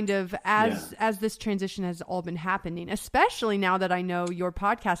kind of as this transition has all been happening, especially now that I know your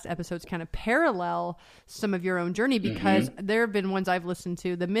podcast episodes kind of parallel some of your own journey, because there have been ones I've listened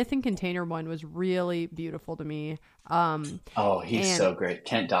to. The Myth and Container one was really beautiful to me. He's so great.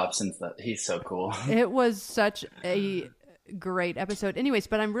 Kent Dobson's he's so cool. It was such a great episode. Anyways,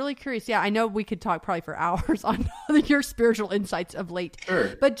 but I'm really curious. Yeah, I know we could talk probably for hours on your spiritual insights of late.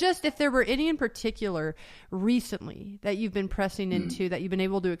 Sure. But just if there were any in particular recently that you've been pressing into, that you've been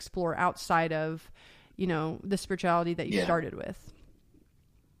able to explore outside of, the spirituality that you started with.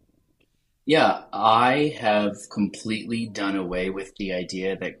 Yeah, I have completely done away with the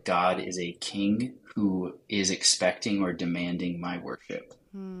idea that God is a king who is expecting or demanding my worship.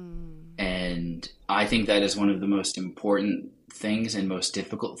 And I think that is one of the most important things and most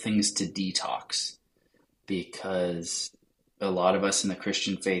difficult things to detox, because a lot of us in the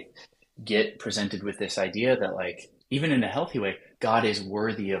Christian faith get presented with this idea that, like, even in a healthy way, God is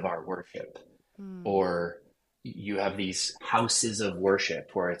worthy of our worship. Or you have these houses of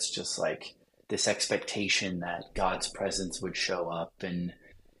worship where it's just like this expectation that God's presence would show up. And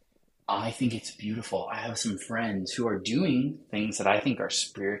I think it's beautiful. I have some friends who are doing things that I think are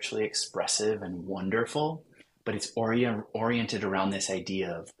spiritually expressive and wonderful, but it's oriented around this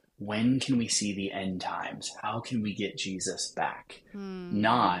idea of, when can we see the end times? How can we get Jesus back?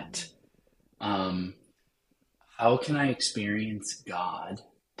 Not, how can I experience God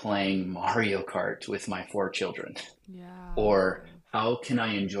playing Mario Kart with my 4 children? Or how can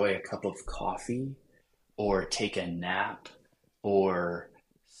I enjoy a cup of coffee or take a nap or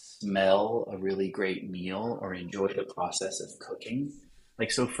smell a really great meal or enjoy the process of cooking?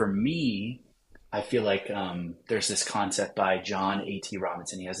 Like, so for me, I feel like there's this concept by John A.T.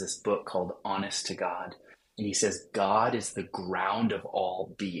 Robinson. He has this book called Honest to God. And he says, God is the ground of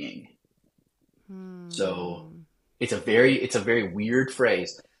all being. So it's a very weird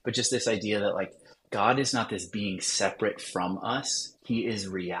phrase, but just this idea that, like, God is not this being separate from us. He is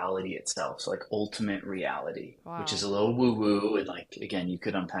reality itself. So, like, ultimate reality, which is a little woo-woo. And, like, again, you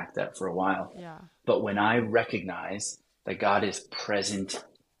could unpack that for a while. But when I recognize that God is present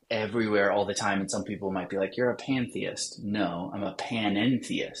everywhere all the time, and some people might be like, you're a pantheist. No, I'm a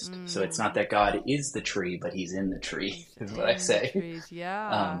panentheist. So it's not that God is the tree, but he's in the tree, is what I say.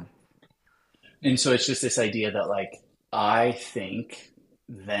 And so it's just this idea that, like, I think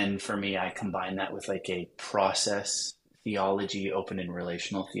then for me, I combine that with like a process theology, open and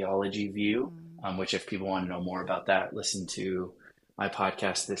relational theology view, which if people want to know more about that, listen to my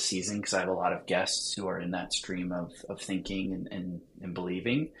podcast this season, because I have a lot of guests who are in that stream of thinking and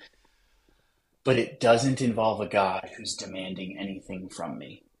believing. but it doesn't involve a God who's demanding anything from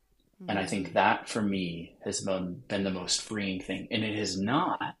me. And I think that for me has been the most freeing thing. And it has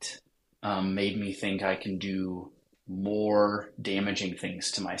not made me think I can do more damaging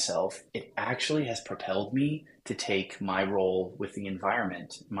things to myself. It actually has propelled me to take my role with the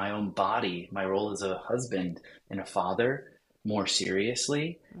environment, my own body, my role as a husband and a father more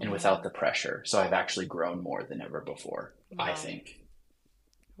seriously and without the pressure. So I've actually grown more than ever before, Wow. I think.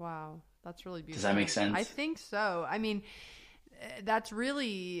 Wow. That's really beautiful. Does that make sense? I think so. I mean, that's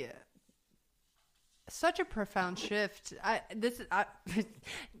really such a profound shift.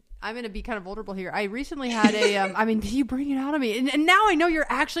 I'm going to be kind of vulnerable here. I recently had I mean, you bring it out of me. And now I know you're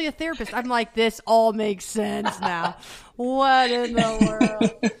actually a therapist. I'm like, this all makes sense now. What in the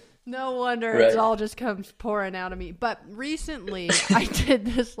world? No wonder It all just comes pouring out of me. But recently I did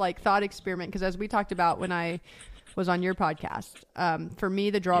this like thought experiment because as we talked about when I was on your podcast, for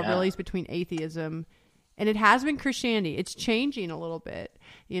me, the draw really is between atheism and it has been Christianity. It's changing a little bit,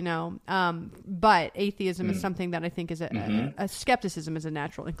 but atheism is something that I think is a skepticism is a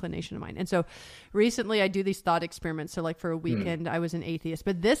natural inclination of mine. And so recently I do these thought experiments. So like for a weekend, I was an atheist,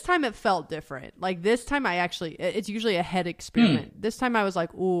 but this time it felt different. Like this time it's usually a head experiment. This time I was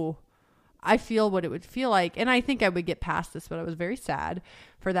like, ooh, I feel what it would feel like. And I think I would get past this, but I was very sad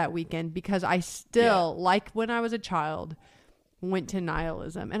for that weekend because I still, like when I was a child, went to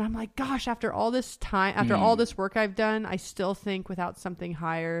nihilism. And I'm like, gosh, after all this time, after all this work I've done, I still think without something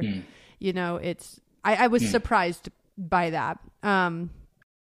higher, I was surprised by that.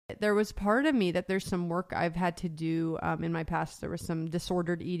 There was part of me that there's some work I've had to do in my past. There was some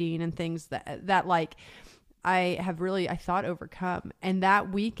disordered eating and things that like I thought overcome. And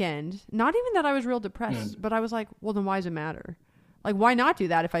that weekend, not even that I was real depressed, but I was like, well, then why does it matter? Like, why not do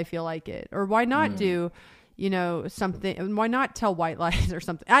that if I feel like it? Or why not do something, why not tell white lies or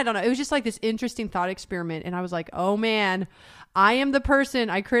something? I don't know. It was just like this interesting thought experiment. And I was like, oh man, I am the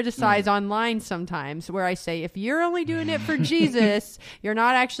person I criticize online sometimes where I say, if you're only doing it for Jesus, you're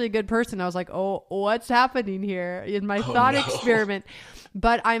not actually a good person. I was like, oh, what's happening here in my thought experiment?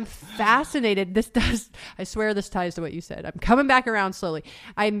 But I'm fascinated. I swear this ties to what you said. I'm coming back around slowly.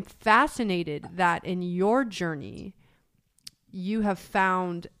 I'm fascinated that in your journey, you have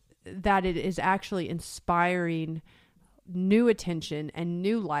found that it is actually inspiring new attention and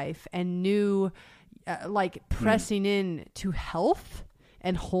new life and new, pressing in to health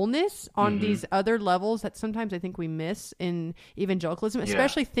and wholeness on these other levels that sometimes I think we miss in evangelicalism,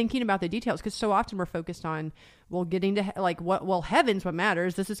 especially thinking about the details. Because so often we're focused on, getting to heaven's what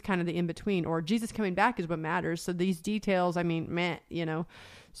matters. This is kind of the in-between, or Jesus coming back is what matters. So these details, I mean,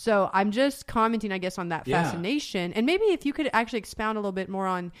 So I'm just commenting, I guess, on that fascination. And maybe if you could actually expound a little bit more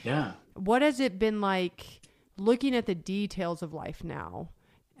on what has it been like looking at the details of life now?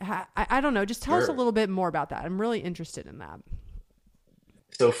 I don't know. Just tell us a little bit more about that. I'm really interested in that.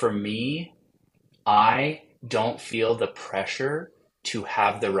 So for me, I don't feel the pressure to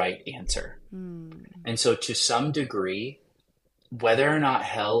have the right answer. And so to some degree, whether or not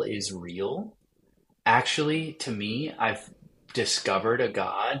hell is real, actually, to me, I've discovered a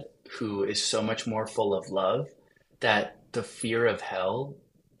God who is so much more full of love that the fear of hell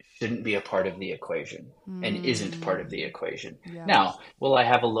shouldn't be a part of the equation and isn't part of the equation. Yes. Now, will I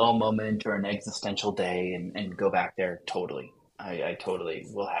have a low moment or an existential day and go back there? Totally. I totally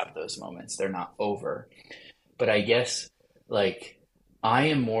will have those moments. They're not over. But I guess I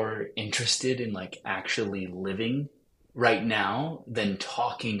am more interested in actually living right now than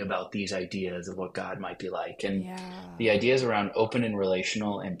talking about these ideas of what God might be like. And the ideas around open and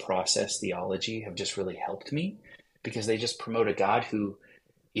relational and process theology have just really helped me because they just promote a God who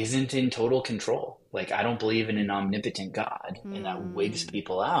isn't in total control. I don't believe in an omnipotent God and that wigs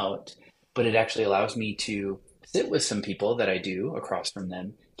people out, but it actually allows me to sit with some people that I do across from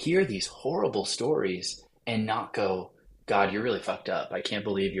them, hear these horrible stories and not go, God, you're really fucked up. I can't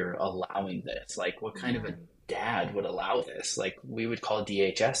believe you're allowing this. What kind of a dad would allow this? We would call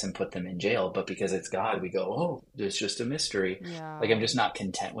DHS and put them in jail, but because it's God, we go, oh, it's just a mystery. I'm just not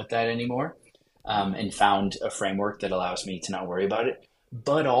content with that anymore. And found a framework that allows me to not worry about it.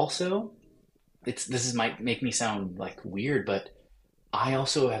 But also, might make me sound weird, but I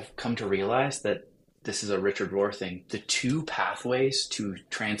also have come to realize that this is a Richard Rohr thing. The two pathways to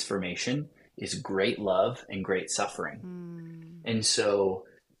transformation is great love and great suffering. And so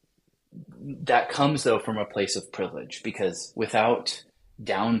that comes though from a place of privilege, because without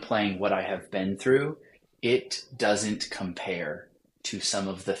downplaying what I have been through, it doesn't compare to some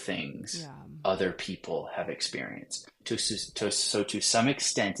of the things other people have experienced. So to some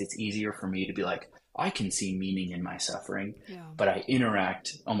extent, it's easier for me to be like, I can see meaning in my suffering, Yeah. but I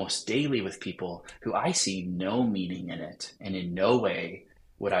interact almost daily with people who I see no meaning in it. And in no way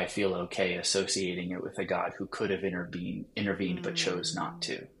would I feel okay associating it with a God who could have intervened but chose not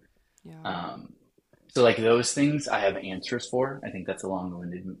to. Yeah. So like those things I have answers for. I think that's a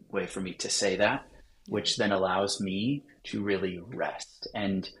long-winded way for me to say that, which then allows me to really rest.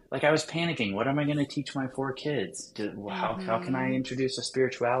 And like I was panicking, what am I going to teach my 4 kids? How can I introduce a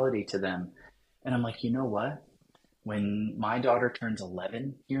spirituality to them? And I'm like, you know what? When my daughter turns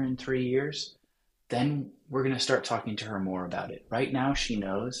 11 here in 3 years, then we're going to start talking to her more about it. Right now, she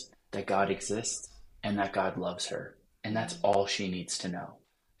knows that God exists and that God loves her. And that's all she needs to know.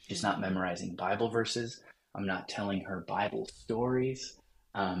 She's not memorizing Bible verses. I'm not telling her Bible stories.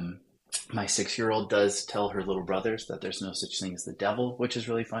 My 6-year-old does tell her little brothers that there's no such thing as the devil, which is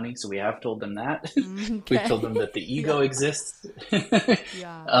really funny. So we have told them that. Okay. We've told them that the ego exists.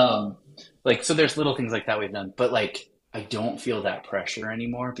 Yeah. Like, so there's little things like that we've done, but like, I don't feel that pressure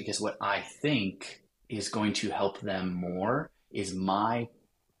anymore because what I think is going to help them more is my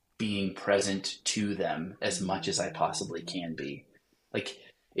being present to them as much as I possibly can be. Like,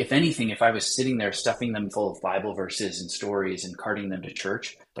 if anything, if I was sitting there stuffing them full of Bible verses and stories and carting them to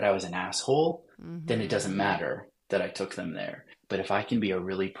church, but I was an asshole, then it doesn't matter that I took them there. But if I can be a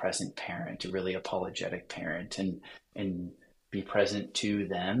really present parent, a really apologetic parent, and be present to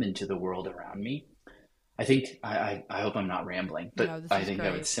them and to the world around me, I think I hope I'm not rambling, but No, this I is think I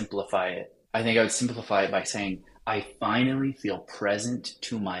great. would simplify it. I think I would simplify it by saying I finally feel present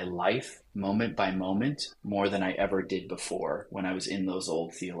to my life moment by moment more than I ever did before when I was in those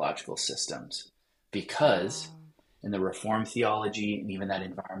old theological systems. Because in the Reformed theology and even that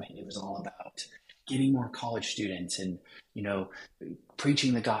environment, it was all about getting more college students and, you know,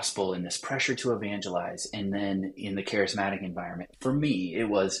 preaching the gospel and this pressure to evangelize. And then in the charismatic environment, for me, it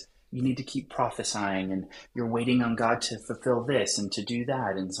was you need to keep prophesying and you're waiting on God to fulfill this and to do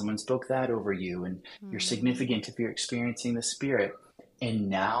that. And someone spoke that over you and you're significant if you're experiencing the Spirit. And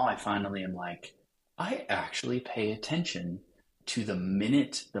now I finally am like, I actually pay attention to the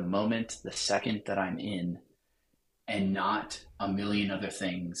minute, the moment, the second that I'm in and not a million other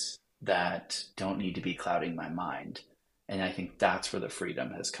things that don't need to be clouding my mind. And I think that's where the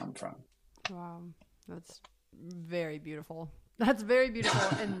freedom has come from. Wow. That's very beautiful. That's very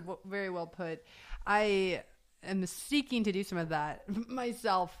beautiful and very well put. I am seeking to do some of that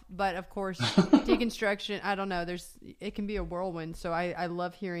myself, but of course, deconstruction, I don't know, it can be a whirlwind. So I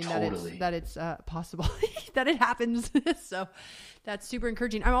love hearing Totally. that it's possible that it happens. So that's super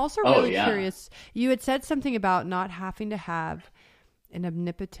encouraging. I'm also really curious. You had said something about not having to have an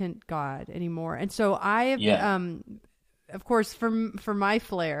omnipotent God anymore. And so of course, for my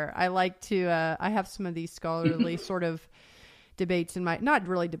flair, I like to, I have some of these scholarly sort of debates not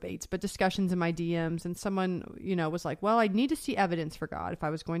really debates, but discussions in my DMs. And someone, was like, well, I need to see evidence for God if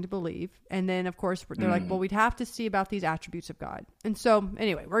I was going to believe. And then of course they're like, well, we'd have to see about these attributes of God. And so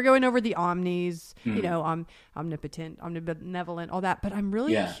anyway, we're going over the omnis, omnipotent, omnibenevolent, all that. But I'm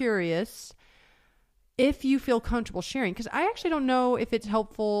really curious if you feel comfortable sharing, because I actually don't know if it's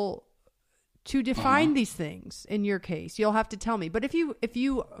helpful to define these things in your case. You'll have to tell me. But if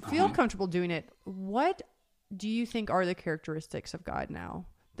you feel comfortable doing it, what do you think are the characteristics of God now?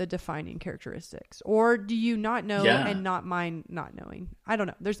 The defining characteristics? Or do you not know and not mind not knowing? I don't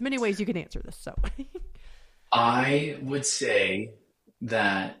know. There's many ways you can answer this. So I would say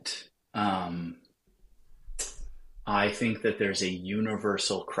that I think that there's a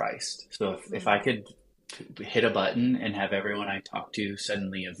universal Christ. So if I could hit a button and have everyone I talk to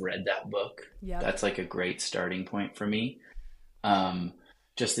suddenly have read that book, that's like a great starting point for me.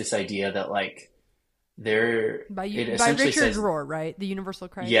 Just this idea that like by Richard Rohr, right? The universal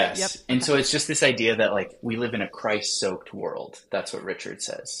Christ. Yes. Yep. And so it's just this idea that like we live in a Christ-soaked world. That's what Richard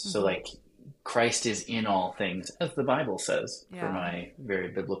says. So like Christ is in all things, as the Bible says, for my very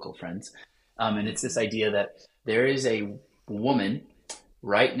biblical friends. And it's this idea that there is a woman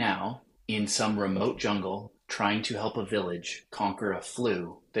right now in some remote jungle trying to help a village conquer a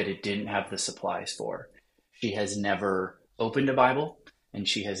flu that it didn't have the supplies for. She has never opened a Bible, and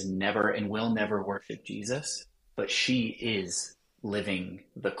she has never and will never worship Jesus, but she is living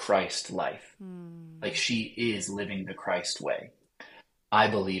the Christ life. Like she is living the Christ way. I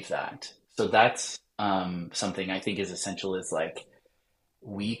believe that. So that's something I think is essential, is like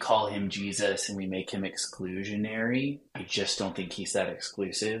we call him Jesus and we make him exclusionary. I just don't think he's that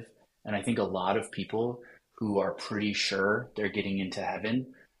exclusive. And I think a lot of people who are pretty sure they're getting into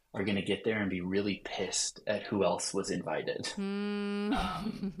heaven are going to get there and be really pissed at who else was invited.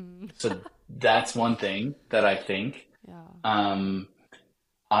 So that's one thing that I think.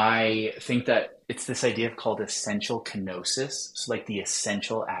 I think that it's this idea called essential kenosis. So like the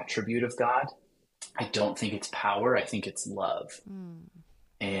essential attribute of God. I don't think it's power. I think it's love. Mm.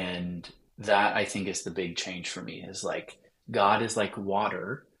 And that I think is the big change for me is like God is like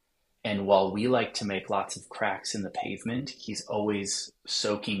water. And while we like to make lots of cracks in the pavement, he's always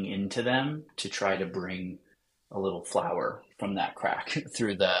soaking into them to try to bring a little flower from that crack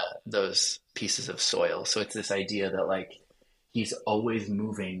through those pieces of soil. So it's this idea that like he's always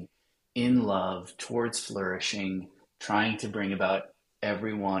moving in love towards flourishing, trying to bring about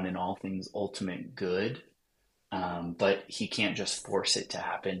everyone and all things ultimate good. But he can't just force it to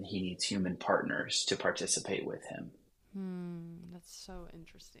happen. He needs human partners to participate with him. That's so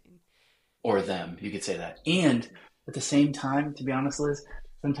interesting. Or them, you could say that. And at the same time, to be honest, Liz,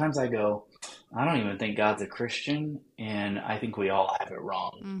 sometimes I go, I don't even think God's a Christian, and I think we all have it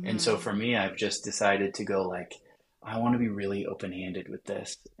wrong. Mm-hmm. And so for me, I've just decided to go like, I want to be really open-handed with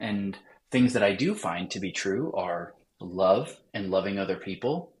this. And things that I do find to be true are love and loving other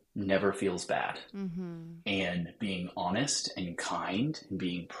people never feels bad. Mm-hmm. And being honest and kind and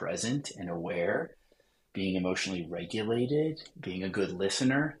being present and aware, being emotionally regulated, being a good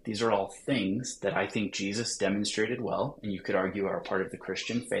listener. These are all things that I think Jesus demonstrated well, and you could argue are part of the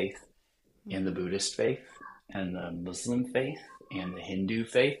Christian faith and the Buddhist faith and the Muslim faith and the Hindu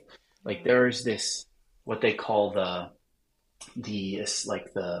faith. Like there's this, what they call the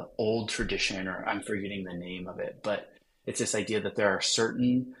old tradition, or I'm forgetting the name of it, but it's this idea that there are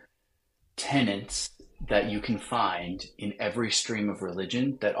certain tenets that you can find in every stream of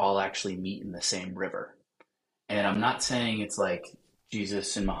religion that all actually meet in the same river. And I'm not saying it's like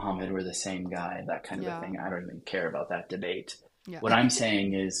Jesus and Muhammad were the same guy, that kind of a thing. I don't even care about that debate. Yeah. What I'm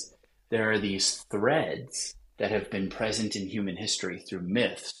saying is there are these threads that have been present in human history through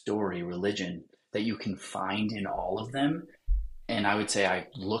myth, story, religion, that you can find in all of them. And I would say I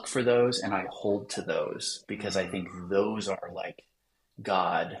look for those and I hold to those because I think those are like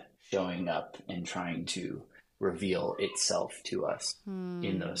God showing up and trying to reveal itself to us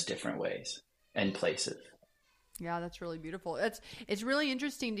in those different ways and places. Yeah, that's really beautiful. It's really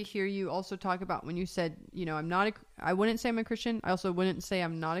interesting to hear you also talk about when you said, I wouldn't say I'm a Christian. I also wouldn't say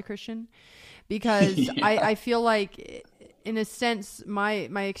I'm not a Christian because I feel like in a sense,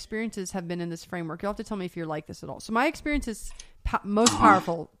 my experiences have been in this framework. You'll have to tell me if you're like this at all. So my experiences, most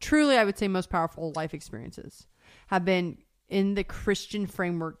powerful, truly, I would say most powerful life experiences have been in the Christian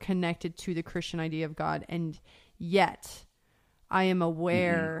framework connected to the Christian idea of God. And yet I am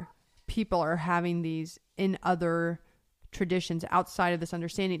aware people are having these in other traditions outside of this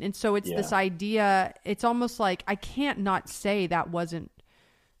understanding. And so it's this idea, it's almost like I can't not say that wasn't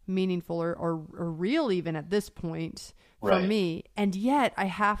meaningful or real even at this point for me. And yet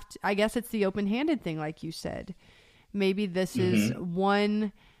I guess it's the open-handed thing, like you said. Maybe this is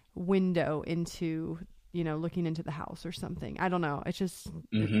one window into, looking into the house or something. I don't know. It's just,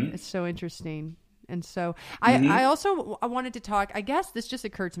 it's so interesting. And so I wanted to talk, I guess this just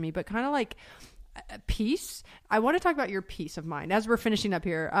occurred to me, but kind of like peace. I want to talk about your peace of mind as we're finishing up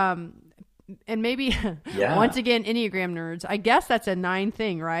here. And maybe once again, Enneagram nerds, I guess that's a 9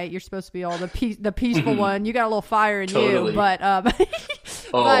 thing, right? You're supposed to be all the peaceful one. You got a little fire in you, but,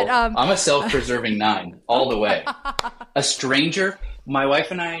 I'm a self-preserving 9 all the way. A stranger. My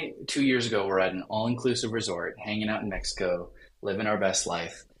wife and I 2 years ago were at an all-inclusive resort, hanging out in Mexico, living our best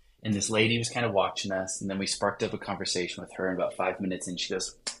life. And this lady was kind of watching us. And then we sparked up a conversation with her in about 5 minutes. And she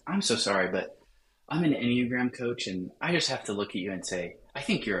goes, I'm so sorry, but I'm an Enneagram coach. And I just have to look at you and say, I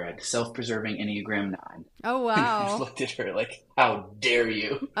think you're a self-preserving Enneagram 9. Oh, wow. I just looked at her like, how dare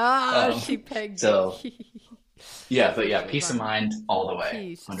you? She pegged so, peace of mind all the way.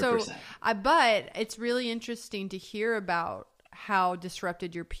 Peace. 100%. So, but it's really interesting to hear about how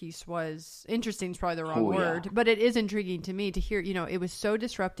disrupted your peace was. Interesting is probably the wrong word, but it is intriguing to me to hear, it was so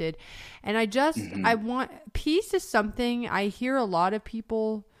disrupted. And I want, peace is something I hear a lot of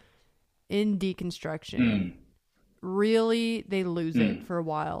people in deconstruction. Really, they lose it for a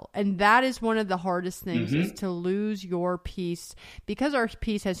while. And that is one of the hardest things is to lose your peace because our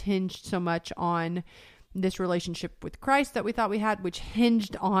peace has hinged so much on this relationship with Christ that we thought we had, which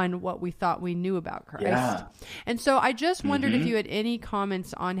hinged on what we thought we knew about Christ. Yeah. And so I just wondered if you had any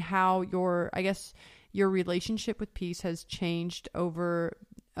comments on how your relationship with peace has changed over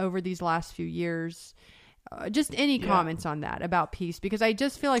these last few years. Just any comments on that about peace, because I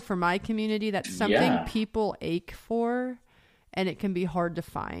just feel like for my community, that's something people ache for and it can be hard to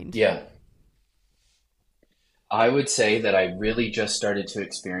find. Yeah. I would say that I really just started to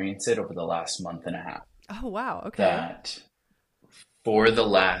experience it over the last month and a half. Oh, wow. Okay. That for the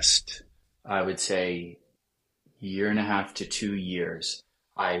last, I would say, 1.5 to 2 years,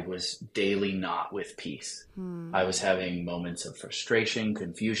 I was daily not with peace. I was having moments of frustration,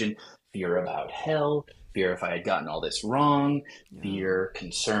 confusion, fear about hell, fear if I had gotten all this wrong, fear,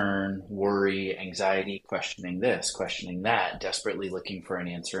 concern, worry, anxiety, questioning this, questioning that, desperately looking for an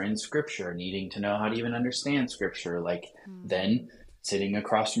answer in scripture, needing to know how to even understand scripture. Like then sitting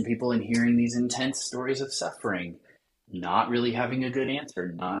across from people and hearing these intense stories of suffering, not really having a good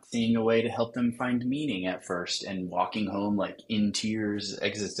answer, not seeing a way to help them find meaning at first, and walking home like in tears,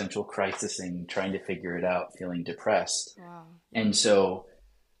 existential crisising, trying to figure it out, feeling depressed. Wow. And so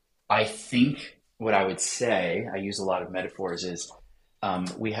I think what I would say, I use a lot of metaphors, is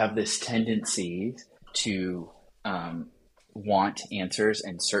we have this tendency to want answers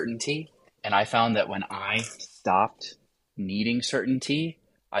and certainty. And I found that when I stopped needing certainty,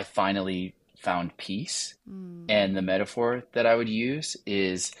 I finally found peace. And the metaphor that I would use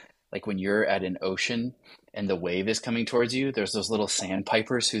is like when you're at an ocean and the wave is coming towards you, there's those little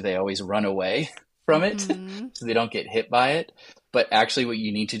sandpipers who they always run away from it so they don't get hit by it. But actually what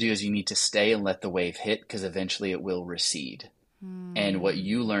you need to do is you need to stay and let the wave hit, because eventually it will recede. And what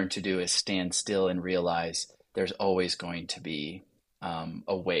you learn to do is stand still and realize there's always going to be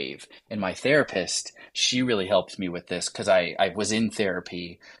a wave. And my therapist, she really helped me with this, because I was in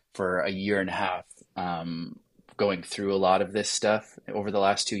therapy for a year and a half, going through a lot of this stuff. Over the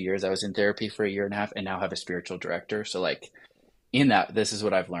last 2 years, I was in therapy for a year and a half, and now have a spiritual director. So like in that, this is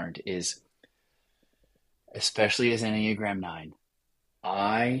what I've learned is, especially as an Enneagram 9,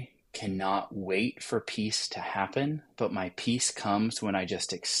 I cannot wait for peace to happen, but my peace comes when I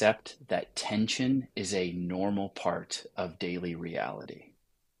just accept that tension is a normal part of daily reality.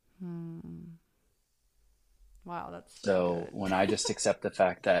 Wow, that's so good. When I just accept the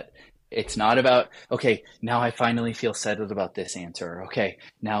fact that it's not about, okay, now I finally feel settled about this answer. Okay,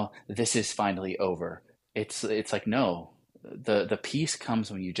 now this is finally over. It's like, no, the peace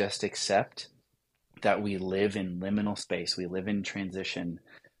comes when you just accept that we live in liminal space. We live in transition,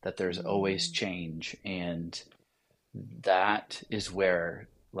 that there's always change. And that is where,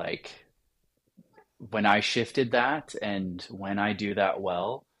 like, when I shifted that and when I do that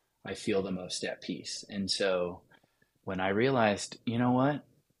well, I feel the most at peace. And so when I realized, you know what,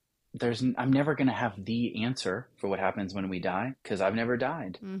 I'm never going to have the answer for what happens when we die, because I've never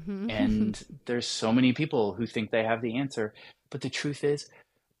died. And there's so many people who think they have the answer. But the truth is,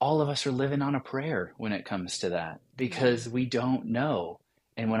 all of us are living on a prayer when it comes to that, because we don't know.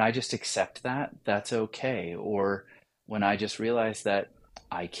 And when I just accept that, that's okay. Or when I just realize that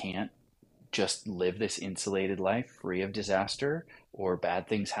I can't just live this insulated life free of disaster or bad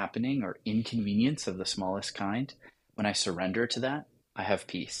things happening or inconvenience of the smallest kind, when I surrender to that, I have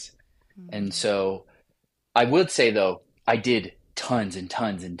peace. And so I would say, though, I did tons and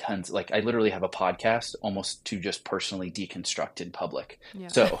tons and tons. Like I literally have a podcast almost to just personally deconstruct in public.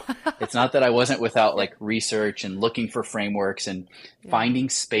 So it's not that I wasn't without like research and looking for frameworks and finding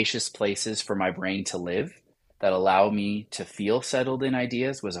spacious places for my brain to live that allow me to feel settled in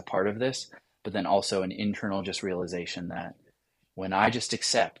ideas was a part of this. But then also an internal just realization that when I just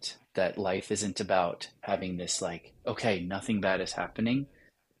accept that life isn't about having this like, okay, nothing bad is happening,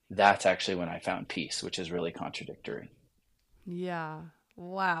 that's actually when I found peace, which is really contradictory. Yeah.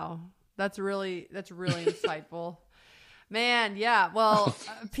 Wow. That's really insightful. Man, yeah. Well,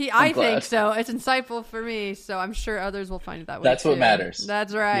 I think so. It's insightful for me, so I'm sure others will find it that way. That's what matters.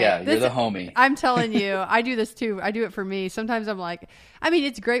 That's right. Yeah, you're the homie. I'm telling you, I do this too. I do it for me. Sometimes I'm like, I mean,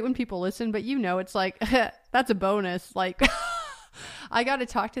 it's great when people listen, but it's like, that's a bonus. Like, I got to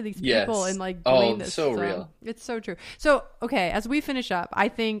talk to these people and like glean this. So real. It's so true. So, okay, as we finish up, I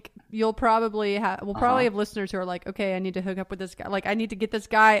think we'll probably have listeners who are like, okay, I need to hook up with this guy. Like, I need to get this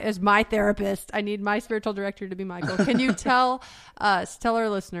guy as my therapist. I need my spiritual director to be Michael. Can you tell our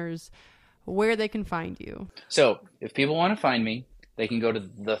listeners where they can find you? So if people want to find me, they can go to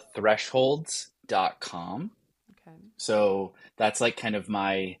thethresholds.com. Okay. So that's like kind of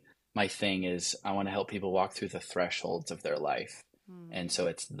my thing is I want to help people walk through the thresholds of their life. And so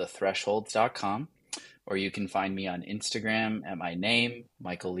it's thethresholds.com, or you can find me on Instagram at my name,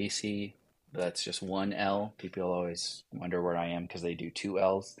 Michael Lecy. That's just one L. People always wonder where I am because they do two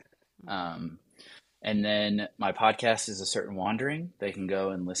L's. And then my podcast is A Certain Wandering. They can go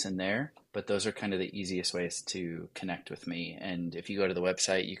and listen there. But those are kind of the easiest ways to connect with me. And if you go to the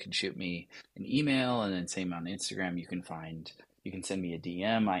website, you can shoot me an email, and then same on Instagram, you can send me a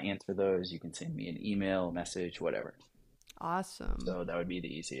DM. I answer those. You can send me an email, message, whatever. Awesome. So that would be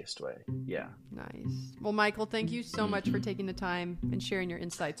the easiest way. Yeah. Nice. Well, Michael, thank you so much for taking the time and sharing your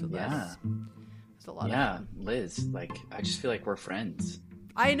insights with us. It's a lot of fun. Liz, like, I just feel like we're friends.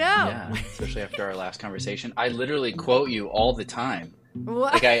 I know. Yeah, especially after our last conversation. I literally quote you all the time.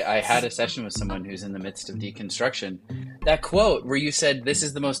 What? Like I had a session with someone who's in the midst of deconstruction. That quote where you said, "This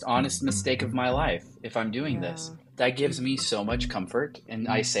is the most honest mistake of my life if I'm doing this," Yeah. that gives me so much comfort. And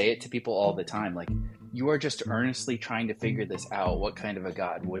I say it to people all the time. Like, you are just earnestly trying to figure this out. What kind of a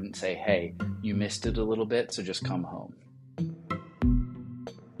God wouldn't say, "Hey, you missed it a little bit, so just come home"?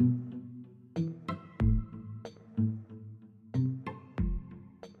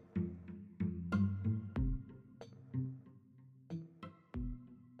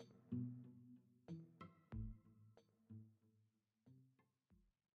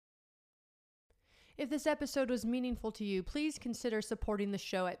 If this episode was meaningful to you, please consider supporting the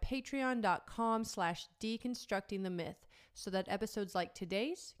show at patreon.com/deconstructingthemyth so that episodes like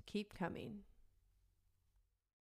today's keep coming.